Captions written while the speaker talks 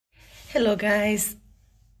Hello, guys.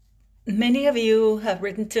 Many of you have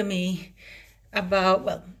written to me about,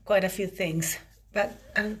 well, quite a few things, but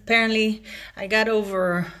apparently I got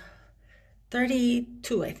over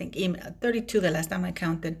 32, I think, email, 32 the last time I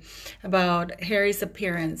counted, about Harry's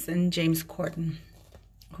appearance and James Corden,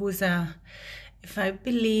 who's if I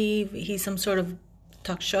believe he's some sort of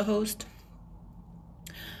talk show host.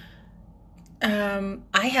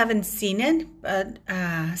 I haven't seen it, but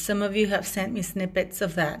some of you have sent me snippets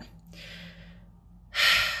of that.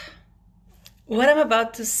 What I'm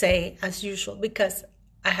about to say, as usual, because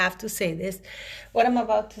I have to say this, what I'm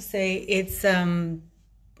about to say,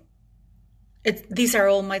 these are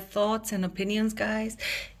all my thoughts and opinions, guys.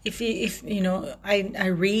 If you know, I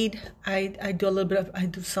read, I do a little bit of, I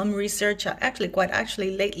do some research, quite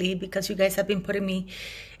actually lately, because you guys have been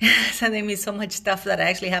sending me so much stuff that I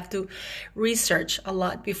actually have to research a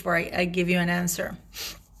lot before I give you an answer.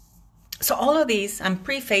 So all of these I'm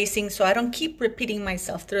prefacing so I don't keep repeating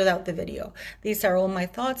myself throughout the video. These are all my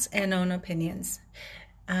thoughts and own opinions.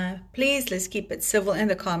 Please, let's keep it civil in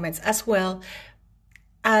the comments, as well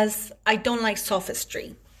as I don't like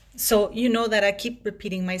sophistry. So you know that I keep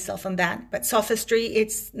repeating myself on that, but sophistry,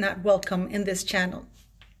 it's not welcome in this channel,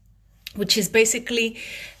 which is basically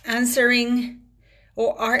answering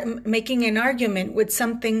or making an argument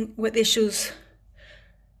with issues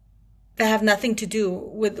that have nothing to do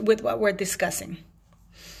with what we're discussing.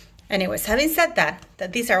 Anyways, having said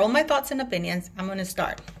that these are all my thoughts and opinions, I'm going to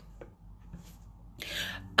start.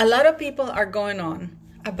 A lot of people are going on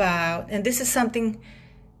about, and this is something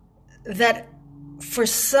that for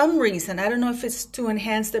some reason, I don't know if it's to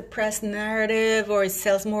enhance the press narrative or it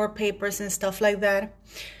sells more papers and stuff like that.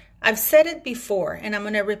 I've said it before, and I'm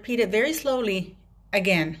going to repeat it very slowly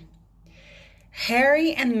again.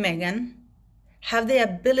 Harry and Meghan have the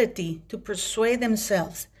ability to persuade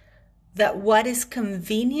themselves that what is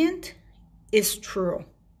convenient is true.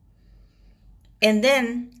 And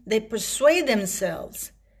then they persuade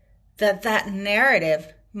themselves that that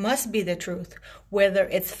narrative must be the truth, whether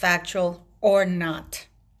it's factual or not.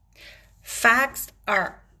 Facts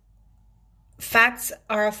are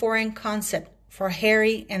a foreign concept for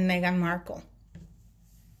Harry and Meghan Markle.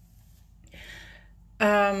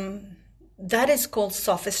 That is called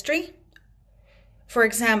sophistry. For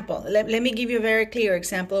example, let me give you a very clear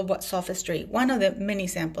example of what sophistry, one of the many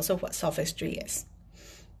examples of what sophistry is.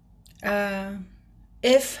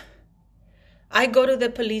 If I go to the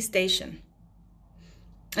police station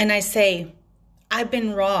and I say, I've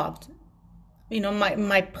been robbed, you know,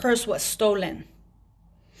 my purse was stolen.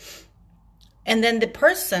 And then the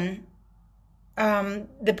person,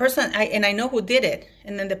 I know who did it.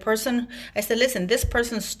 And then I said, listen, this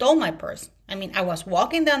person stole my purse. I mean, I was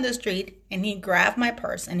walking down the street and he grabbed my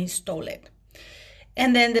purse and he stole it.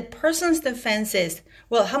 And then the person's defense is,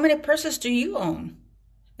 well, how many purses do you own?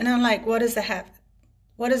 And I'm like, what does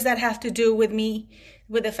that have to do with me,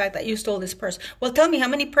 with the fact that you stole this purse? Well, tell me, how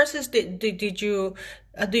many purses do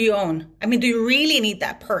you own? I mean, do you really need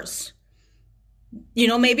that purse? You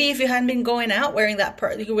know, maybe if you hadn't been going out wearing that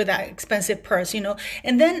purse, with that expensive purse, you know.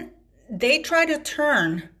 And then they try to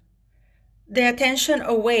turn the attention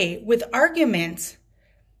away with arguments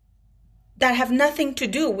that have nothing to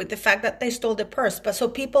do with the fact that they stole the purse. But so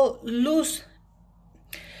people lose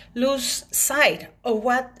sight of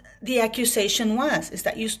what the accusation was, is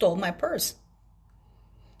that you stole my purse.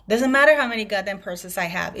 Doesn't matter how many goddamn purses I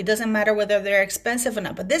have. It doesn't matter whether they're expensive or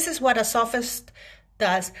not. But this is what a sophist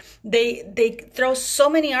does. They throw so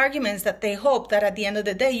many arguments that they hope that at the end of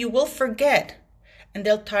the day you will forget, and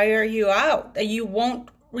they'll tire you out, that you won't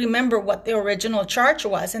remember what the original charge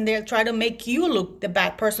was, and they'll try to make you look the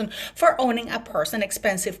bad person for owning a purse, an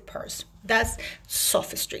expensive purse. That's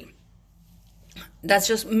sophistry. That's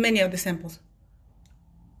just many of the samples.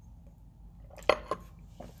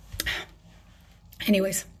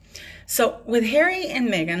 Anyways, so with Harry and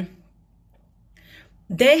Meghan,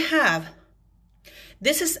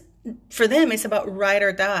 for them, it's about ride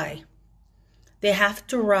or die. They have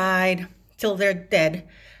to ride till they're dead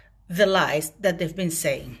the lies that they've been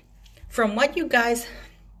saying. From what you guys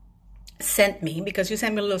sent me, because you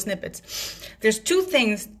sent me little snippets, there's two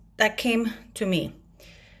things that came to me.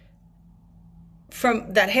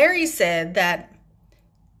 From that, Harry said that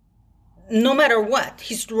no matter what,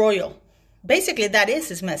 he's royal. Basically, that is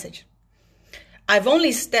his message. I've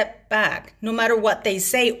only stepped back. No matter what they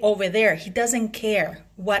say over there, he doesn't care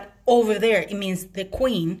what over there, it means the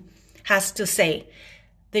Queen, has to say.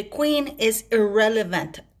 The Queen is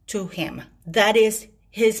irrelevant to him. That is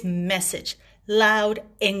his message, loud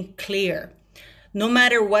and clear. No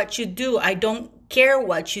matter what you do, I don't care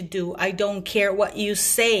what you do. I don't care what you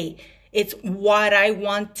say. It's what I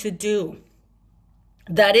want to do.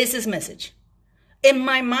 That is his message. In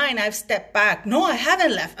my mind, I've stepped back. No, I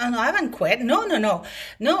haven't left. Oh, no, I haven't quit. No, no, no.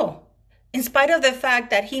 No. In spite of the fact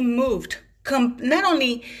that he moved not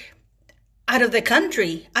only out of the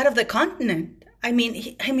country, out of the continent. I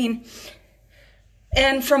mean,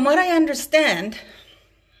 and from what I understand,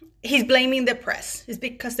 he's blaming the press. It's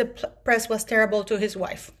because the press was terrible to his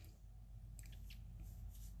wife.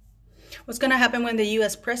 What's going to happen when the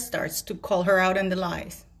U.S. press starts to call her out on the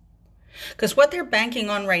lies? Because what they're banking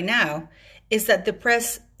on right now is that the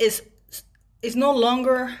press is no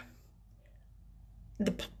longer,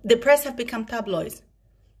 the press have become tabloids,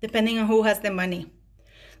 depending on who has the money.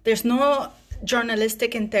 There's no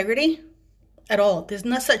journalistic integrity at all. There's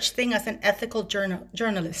no such thing as an ethical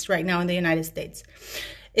journalist right now in the United States.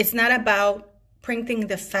 It's not about printing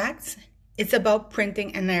the facts. It's about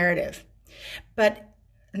printing a narrative. But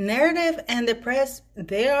narrative and the press,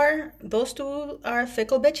 those two are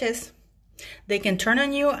fickle bitches. They can turn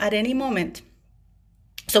on you at any moment.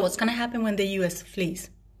 So what's going to happen when the U.S. flees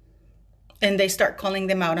and they start calling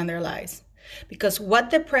them out on their lies? Because what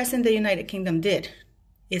the press in the United Kingdom did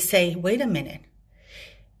is say, wait a minute.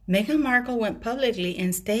 Meghan Markle went publicly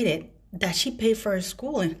and stated that she paid for her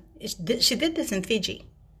school. And she did this in Fiji.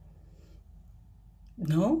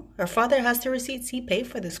 No, her father has the receipts. He paid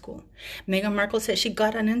for the school. Meghan Markle said she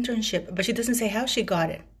got an internship, but she doesn't say how she got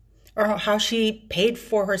it or how she paid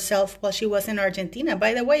for herself while she was in Argentina.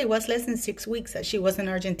 By the way, it was less than 6 weeks that she was in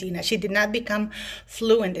Argentina. She did not become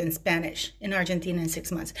fluent in Spanish in Argentina in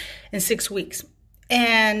 6 weeks.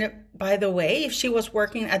 And by the way, if she was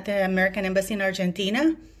working at the American Embassy in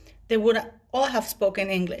Argentina, they would all have spoken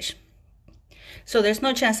English. So there's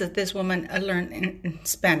no chance that this woman learned in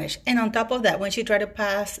Spanish. And on top of that, when she tried to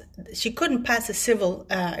pass, she couldn't pass a civil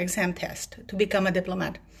exam test to become a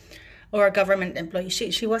diplomat or a government employee.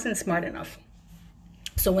 She wasn't smart enough.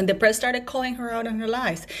 So when the press started calling her out on her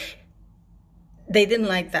lies, they didn't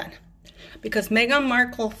like that. Because Meghan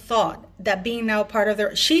Markle thought that being now part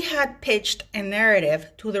of she had pitched a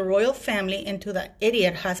narrative to the royal family and to the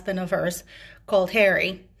idiot husband of hers called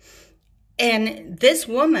Harry. And this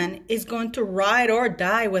woman is going to ride or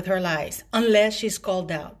die with her lies unless she's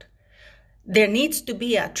called out. There needs to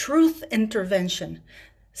be a truth intervention.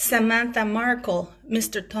 Samantha Markle,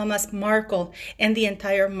 Mr. Thomas Markle, and the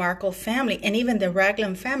entire Markle family, and even the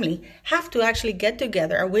Raglan family, have to actually get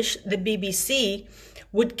together. I wish the BBC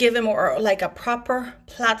would give them like a proper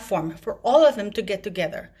platform for all of them to get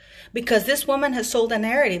together. Because this woman has sold a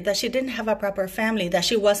narrative that she didn't have a proper family, that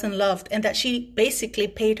she wasn't loved, and that she basically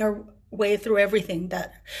paid her way through everything,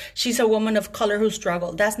 that she's a woman of color who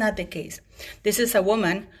struggled. That's not the case. This is a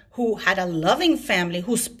woman who had a loving family,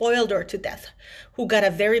 who spoiled her to death, who got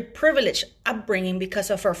a very privileged upbringing because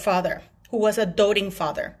of her father, who was a doting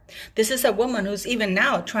father. This is a woman who's even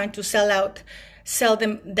now trying to sell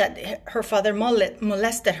them that her father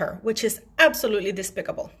molested her, which is absolutely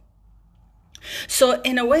despicable. So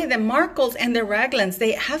in a way, the Markles and the Raglans,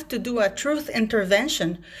 they have to do a truth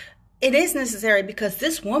intervention. It is necessary because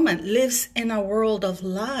this woman lives in a world of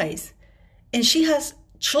lies, and she has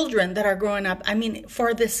children that are growing up. I mean,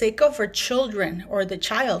 for the sake of her children or the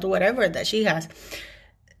child, whatever that she has,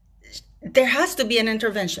 there has to be an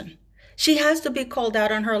intervention. She has to be called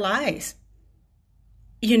out on her lies.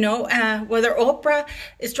 You know, whether Oprah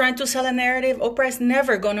is trying to sell a narrative, Oprah is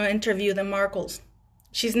never going to interview the Markles.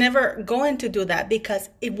 She's never going to do that because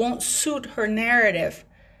it won't suit her narrative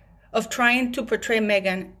of trying to portray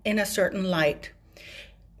Meghan in a certain light.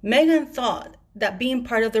 Meghan thought that being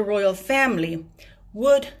part of the royal family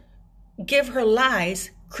would give her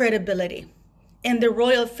lies credibility. And the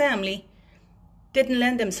royal family didn't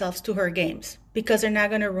lend themselves to her games because they're not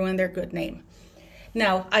going to ruin their good name.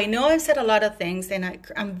 Now, I know I've said a lot of things, and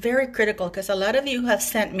I'm very critical because a lot of you have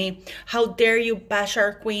sent me, how dare you bash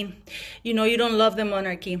our queen? You know, you don't love the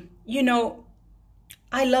monarchy. You know,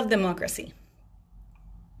 I love democracy.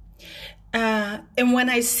 And when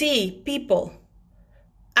I see people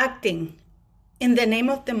acting in the name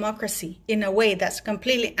of democracy in a way that's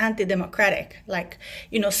completely anti-democratic, like,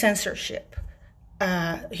 you know, censorship,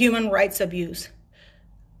 human rights abuse,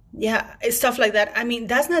 stuff like that. I mean,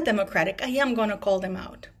 that's not democratic. I am going to call them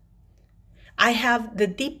out. I have the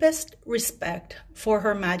deepest respect for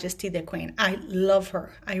Her Majesty the Queen. I love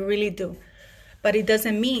her. I really do. But it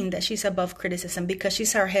doesn't mean that she's above criticism because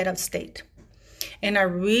she's our head of state. And I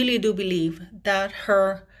really do believe that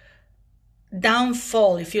her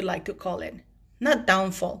downfall, if you like to call it, not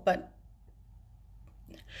downfall, but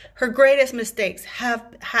her greatest mistakes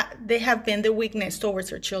have been the weakness towards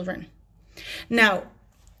her children. Now,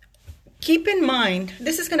 keep in mind,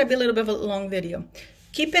 this is going to be a little bit of a long video.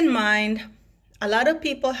 Keep in mind, a lot of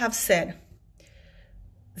people have said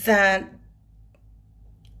that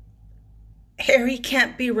Harry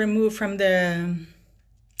can't be removed from the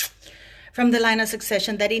line of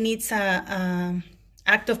succession, that he needs a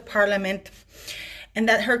act of parliament, and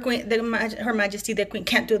that Her Majesty the Queen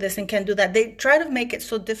can't do this and can't do that. They try to make it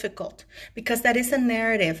so difficult because that is a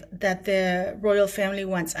narrative that the royal family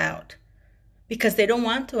wants out, because they don't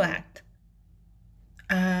want to act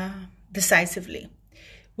decisively.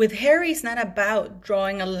 With Harry, it's not about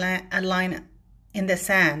drawing a line in the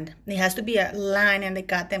sand. It has to be a line in the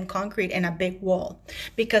goddamn concrete and a big wall,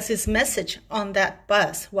 because his message on that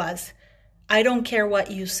bus was, I don't care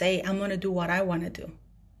what you say, I'm going to do what I want to do.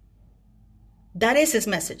 That is his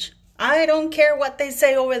message. I don't care what they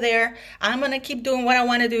say over there. I'm going to keep doing what I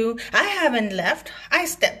want to do. I haven't left. I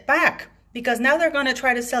stepped back, because now they're going to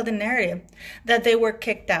try to sell the narrative that they were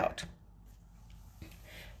kicked out.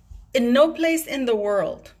 In no place in the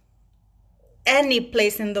world, any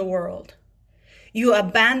place in the world, you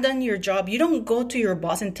abandon your job. You don't go to your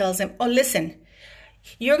boss and tell them, oh, listen,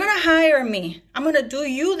 you're going to hire me. I'm going to do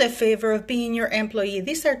you the favor of being your employee.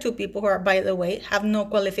 These are two people who are, by the way, have no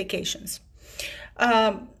qualifications.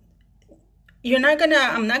 I'm not going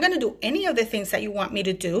to do any of the things that you want me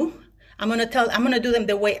to do. I'm going to do them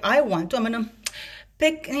the way I want to. I'm going to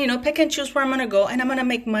pick and choose where I'm going to go, and I'm going to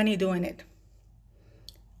make money doing it.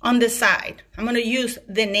 On the side, I'm going to use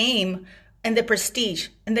the name and the prestige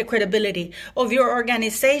and the credibility of your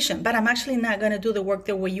organization, but I'm actually not going to do the work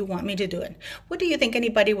the way you want me to do it. What do you think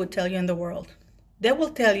anybody would tell you in the world? They will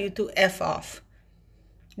tell you to F off.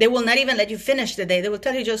 They will not even let you finish the day. They will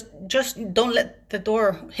tell you just don't let the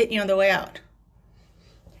door hit you on the way out.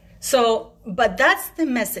 So, but that's the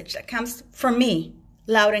message that comes from me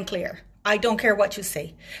loud and clear. I don't care what you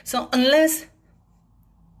say. So unless,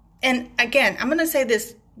 and again, I'm going to say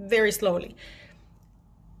this very slowly.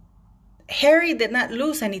 Harry did not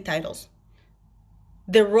lose any titles.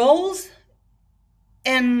 The roles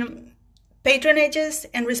and patronages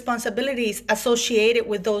and responsibilities associated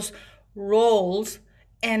with those roles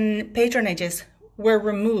and patronages were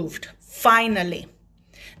removed, finally.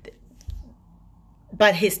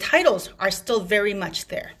 But his titles are still very much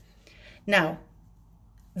there. Now,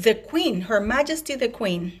 the Queen, Her Majesty the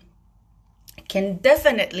Queen, can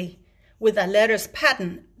definitely, with a letters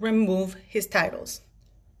patent, remove his titles.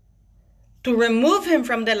 To remove him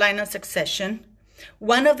from the line of succession,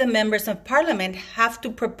 one of the members of Parliament have to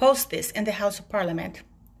propose this in the House of Parliament.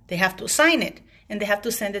 They have to sign it, and they have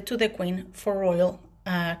to send it to the Queen for royal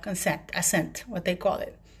assent, what they call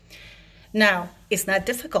it. Now, it's not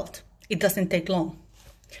difficult. It doesn't take long.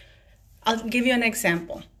 I'll give you an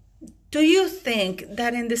example. Do you think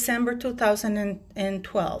that in December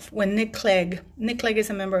 2012, when Nick Clegg is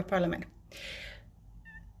a member of Parliament,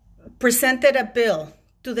 presented a bill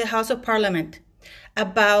to the House of Parliament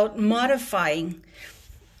about modifying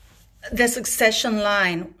the succession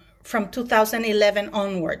line from 2011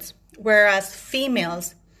 onwards, whereas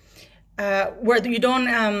females, where you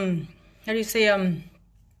don't,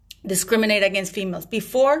 discriminate against females.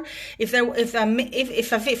 Before, for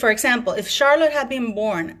example, if Charlotte had been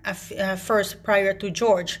born first prior to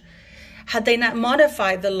George, had they not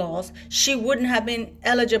modified the laws, she wouldn't have been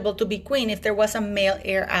eligible to be queen if there was a male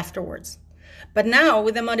heir afterwards. But now,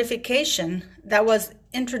 with the modification that was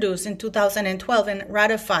introduced in 2012 and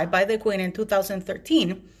ratified by the Queen in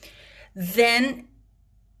 2013, then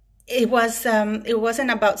it wasn't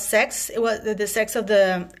about sex. It was the sex of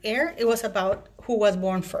the heir. It was about who was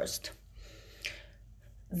born first.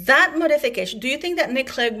 That modification. Do you think that Nick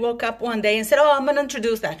Clegg woke up one day and said, "Oh, I'm going to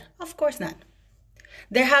introduce that"? Of course not.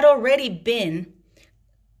 There had already been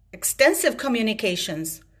extensive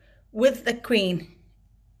communications with the Queen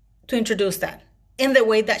to introduce that in the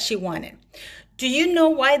way that she wanted. Do you know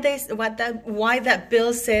why that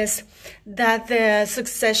bill says that the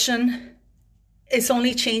succession is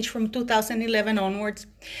only changed from 2011 onwards?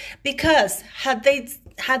 Because had they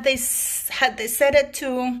said it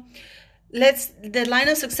to the line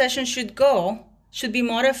of succession should be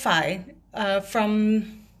modified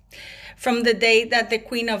from the day that the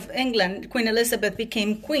Queen of England, Queen Elizabeth,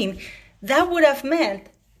 became queen, that would have meant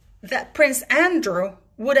that Prince Andrew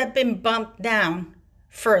would have been bumped down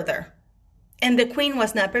further. And the Queen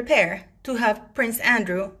was not prepared to have Prince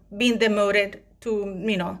Andrew being demoted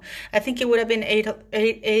to, I think it would have been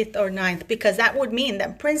 8th or 9th, because that would mean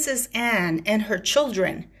that Princess Anne and her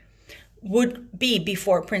children would be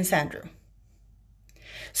before Prince Andrew.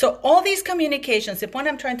 So all these communications, the point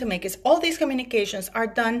I'm trying to make is all these communications are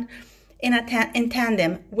done in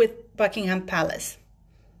tandem with Buckingham Palace.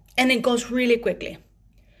 And it goes really quickly.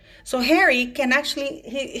 So Harry can actually,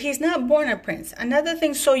 he's not born a prince. Another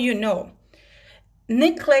thing, so you know,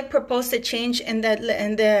 Nick Clegg proposed a change in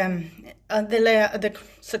the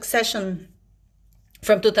succession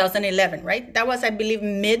from 2011, right? That was, I believe,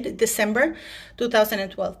 mid-December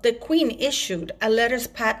 2012. The Queen issued a letters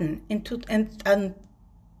patent on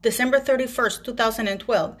December 31st,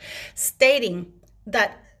 2012, stating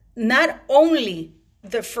that not only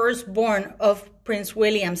the firstborn of Prince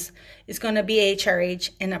Williams is going to be HRH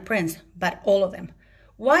and a prince, but all of them.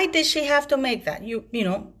 Why did she have to make that? You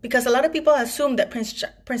know, because a lot of people assume that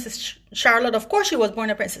Princess Charlotte, of course she was born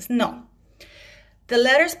a princess. No. The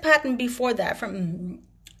letters patent before that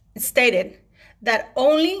stated that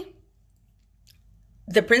only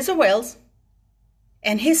the Prince of Wales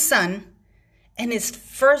and his son and his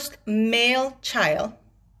first male child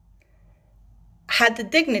had the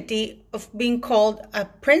dignity of being called a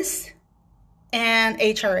prince and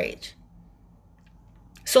HRH.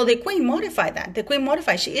 So the Queen modified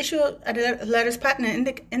that. She issued a letters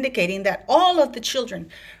patent indicating that all of the children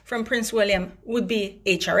from Prince William would be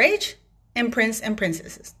HRH and prince and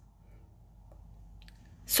princesses.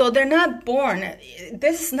 So they're not born.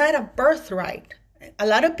 This is not a birthright. A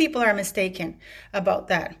lot of people are mistaken about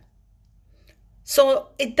that. So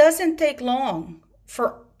it doesn't take long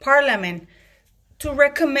for Parliament to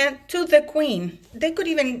recommend to the Queen. They could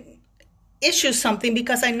even issue something,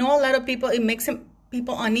 because I know a lot of people, it makes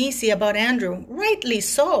people uneasy about Andrew. Rightly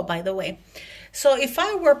so, by the way. So if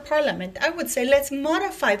I were Parliament, I would say, let's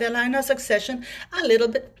modify the line of succession a little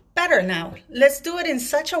bit better now. Let's do it in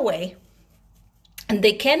such a way, and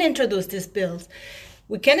they can introduce these bills.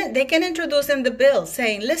 They can introduce in the bill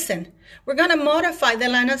saying, listen, we're going to modify the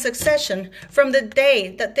line of succession from the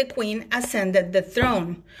day that the Queen ascended the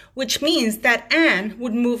throne, which means that Anne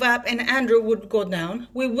would move up and Andrew would go down.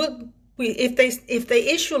 If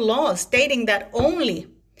they issue laws stating that only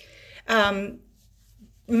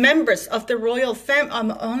members of the royal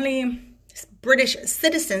family, only British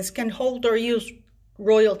citizens can hold or use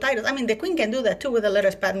royal titles. I mean, the Queen can do that too with a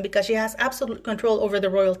letters patent, because she has absolute control over the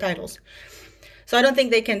royal titles. So I don't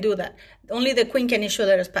think they can do that. Only the Queen can issue a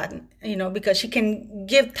letters patent, you know, because she can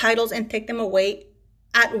give titles and take them away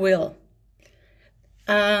at will.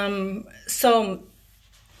 So,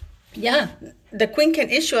 yeah, the Queen can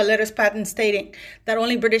issue a letters patent stating that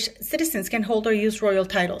only British citizens can hold or use royal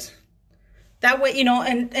titles. That way, you know,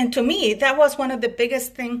 and to me, that was one of the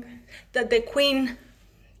biggest things that the Queen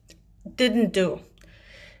didn't do.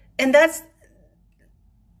 And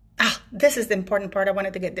this is the important part I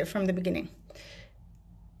wanted to get there from the beginning.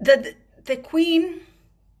 The Queen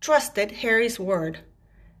trusted Harry's word,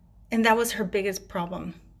 and that was her biggest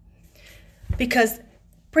problem. Because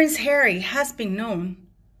Prince Harry has been known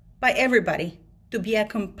by everybody to be a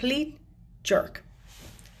complete jerk.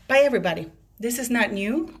 By everybody. This is not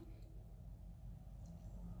new.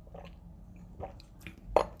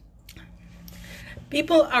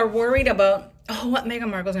 People are worried about, what Meghan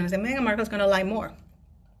Markle's going to say. Meghan Markle's going to lie more.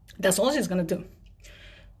 That's all she's going to do.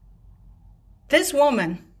 This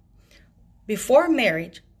woman, before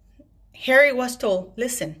marriage, Harry was told,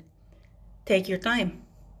 listen, take your time.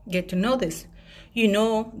 Get to know this. You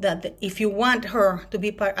know that if you want her to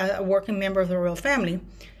be a working member of the royal family,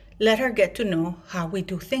 let her get to know how we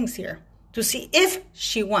do things here, to see if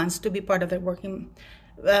she wants to be part of the working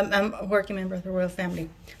member of the royal family.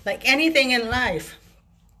 Like anything in life,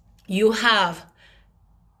 you have,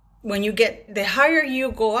 when you get, the higher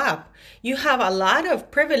you go up, you have a lot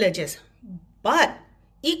of privileges, but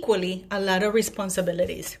equally a lot of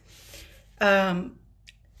responsibilities.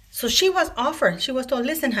 So she was told,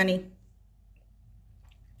 listen, honey,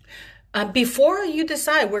 before you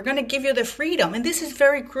decide, we're going to give you the freedom. And this is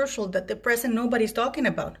very crucial that the present nobody's talking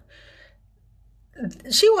about.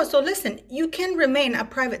 She was told, listen, you can remain a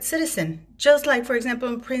private citizen, just like, for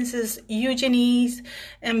example, Princess Eugenie's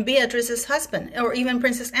and Beatrice's husband, or even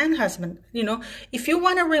Princess Anne's husband. You know, if you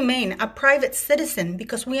want to remain a private citizen,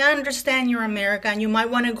 because we understand you're American, you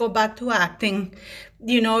might want to go back to acting,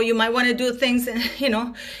 you know, you might want to do things, you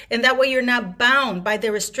know, and that way you're not bound by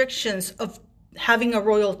the restrictions of having a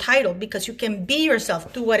royal title, because you can be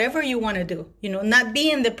yourself, do whatever you want to do, you know, not be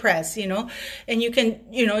in the press, you know, and you can,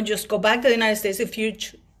 you know, just go back to the United States if you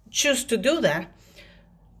choose to do that.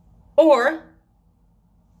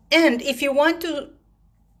 And if you want to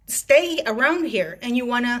stay around here and you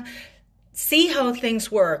want to see how things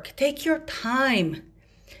work, take your time.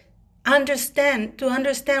 Understand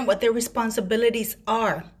what their responsibilities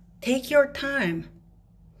are. Take your time.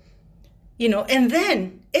 You know, and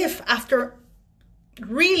then if after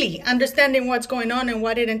really understanding what's going on and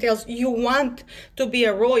what it entails, you want to be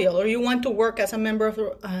a royal, or you want to work as a member of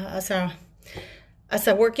as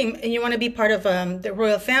a working, and you want to be part of the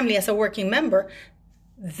royal family as a working member,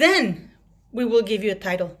 then we will give you a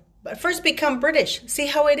title. But first become British. See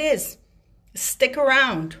how it is. Stick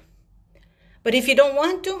around. But if you don't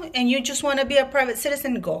want to and you just want to be a private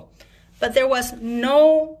citizen, go. But there was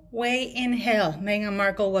no way in hell Meghan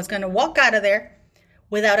Markle was going to walk out of there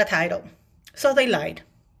without a title. So they lied.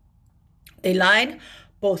 They lied,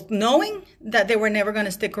 both knowing that they were never going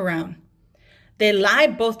to stick around. They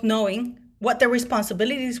lied both knowing what their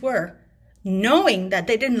responsibilities were, knowing that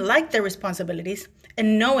they didn't like their responsibilities,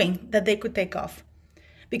 and knowing that they could take off.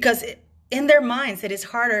 Because in their minds, it is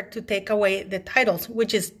harder to take away the titles,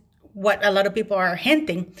 which is what a lot of people are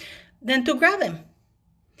hinting, than to grab them.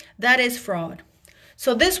 That is fraud.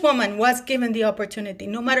 So this woman was given the opportunity.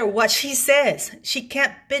 No matter what she says, she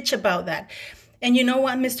can't bitch about that. And you know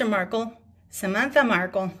what, Mr. Markle, Samantha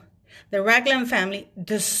Markle, the Raglan family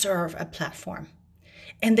deserve a platform.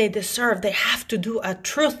 And they have to do a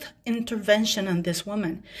truth intervention on this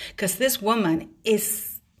woman. Because this woman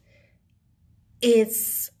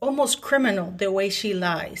it's almost criminal the way she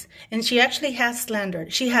lies. And she actually has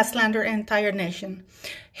slandered. She has slandered an entire nation.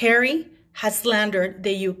 Harry has slandered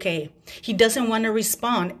the UK. He doesn't want to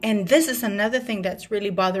respond. And this is another thing that's really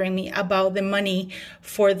bothering me about the money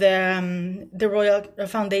for the Royal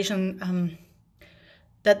Foundation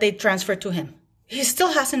that they transferred to him. He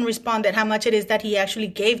still hasn't responded how much it is that he actually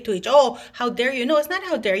gave to each. Oh, how dare you? No, it's not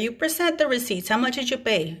how dare you. Present the receipts. How much did you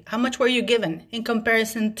pay? How much were you given in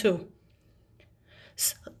comparison to?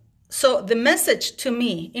 So the message to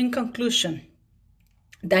me, in conclusion,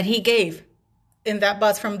 that he gave in that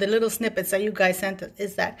bus from the little snippets that you guys sent us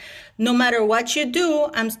is that no matter what you do,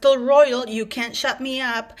 I'm still royal. You can't shut me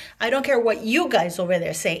up. I don't care what you guys over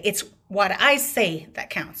there say. It's what I say that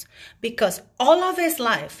counts. Because all of his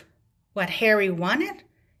life, what Harry wanted,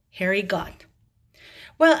 Harry got.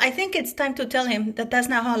 Well, I think it's time to tell him that that's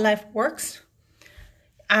not how life works.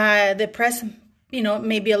 The press,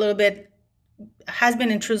 maybe a little bit has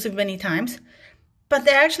been intrusive many times, but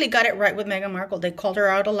they actually got it right with Meghan Markle. They called her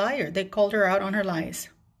out a liar. They called her out on her lies.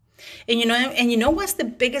 And you know what's the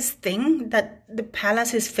biggest thing that the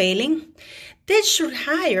palace is failing? They should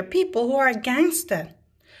hire people who are gangster,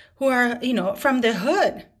 who are, from the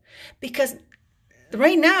hood. Because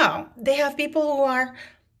right now, they have people who are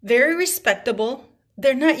very respectable.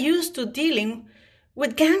 They're not used to dealing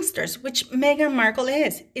with gangsters, which Meghan Markle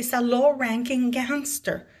is a low-ranking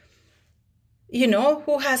gangster,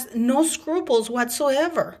 who has no scruples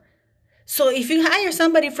whatsoever. So if you hire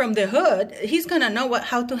somebody from the hood, he's going to know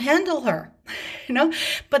how to handle her,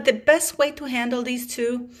 But the best way to handle these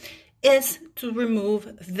two is to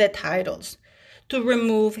remove the titles, to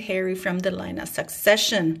remove Harry from the line of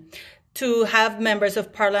succession, to have members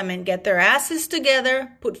of parliament get their asses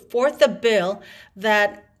together, put forth a bill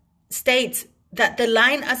that states that the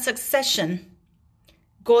line of succession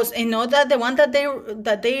goes, that the one that they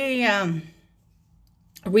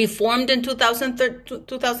reformed in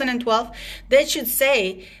 2012, they should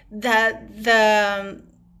say that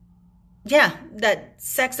that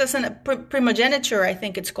sexes and primogeniture, I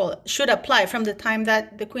think it's called, should apply from the time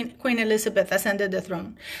that the Queen Elizabeth ascended the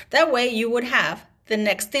throne. That way you would have the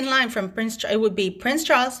next in line from it would be Prince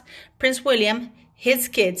Charles, Prince William, his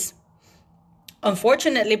kids,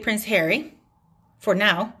 unfortunately Prince Harry, for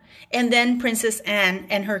now, and then Princess Anne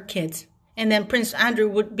and her kids. And then Prince Andrew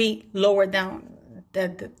would be lower down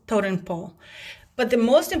the totem pole. But the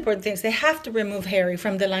most important thing is they have to remove Harry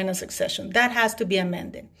from the line of succession. That has to be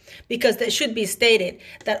amended, because it should be stated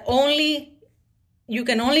that you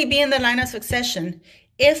can only be in the line of succession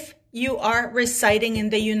if you are residing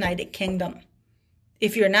in the United Kingdom.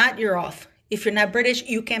 If you're not, you're off. If you're not British,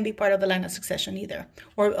 you can't be part of the line of succession either,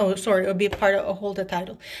 or be part of or hold a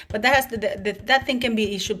title. But that thing can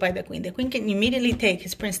be issued by the Queen. The Queen can immediately take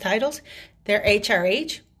his prince titles, their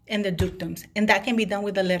HRH, and the dukedoms, and that can be done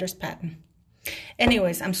with the letters patent.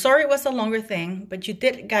 Anyways, I'm sorry it was a longer thing, but you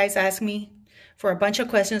did, guys, ask me for a bunch of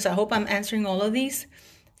questions. I hope I'm answering all of these.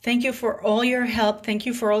 Thank you for all your help. Thank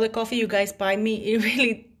you for all the coffee you guys buy me. It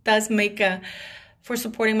really does make for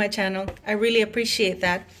supporting my channel. I really appreciate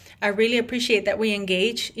that. I really appreciate that we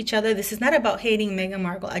engage each other. This is not about hating Meghan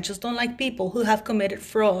Markle. I just don't like people who have committed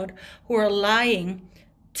fraud, who are lying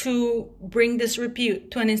to bring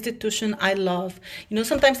disrepute to an institution I love.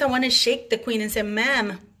 Sometimes I want to shake the Queen and say,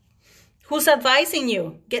 ma'am, who's advising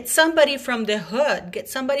you? Get somebody from the hood. Get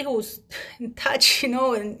somebody who's in touch,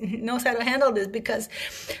 and knows how to handle this, because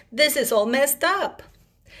this is all messed up.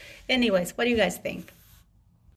 Anyways, what do you guys think?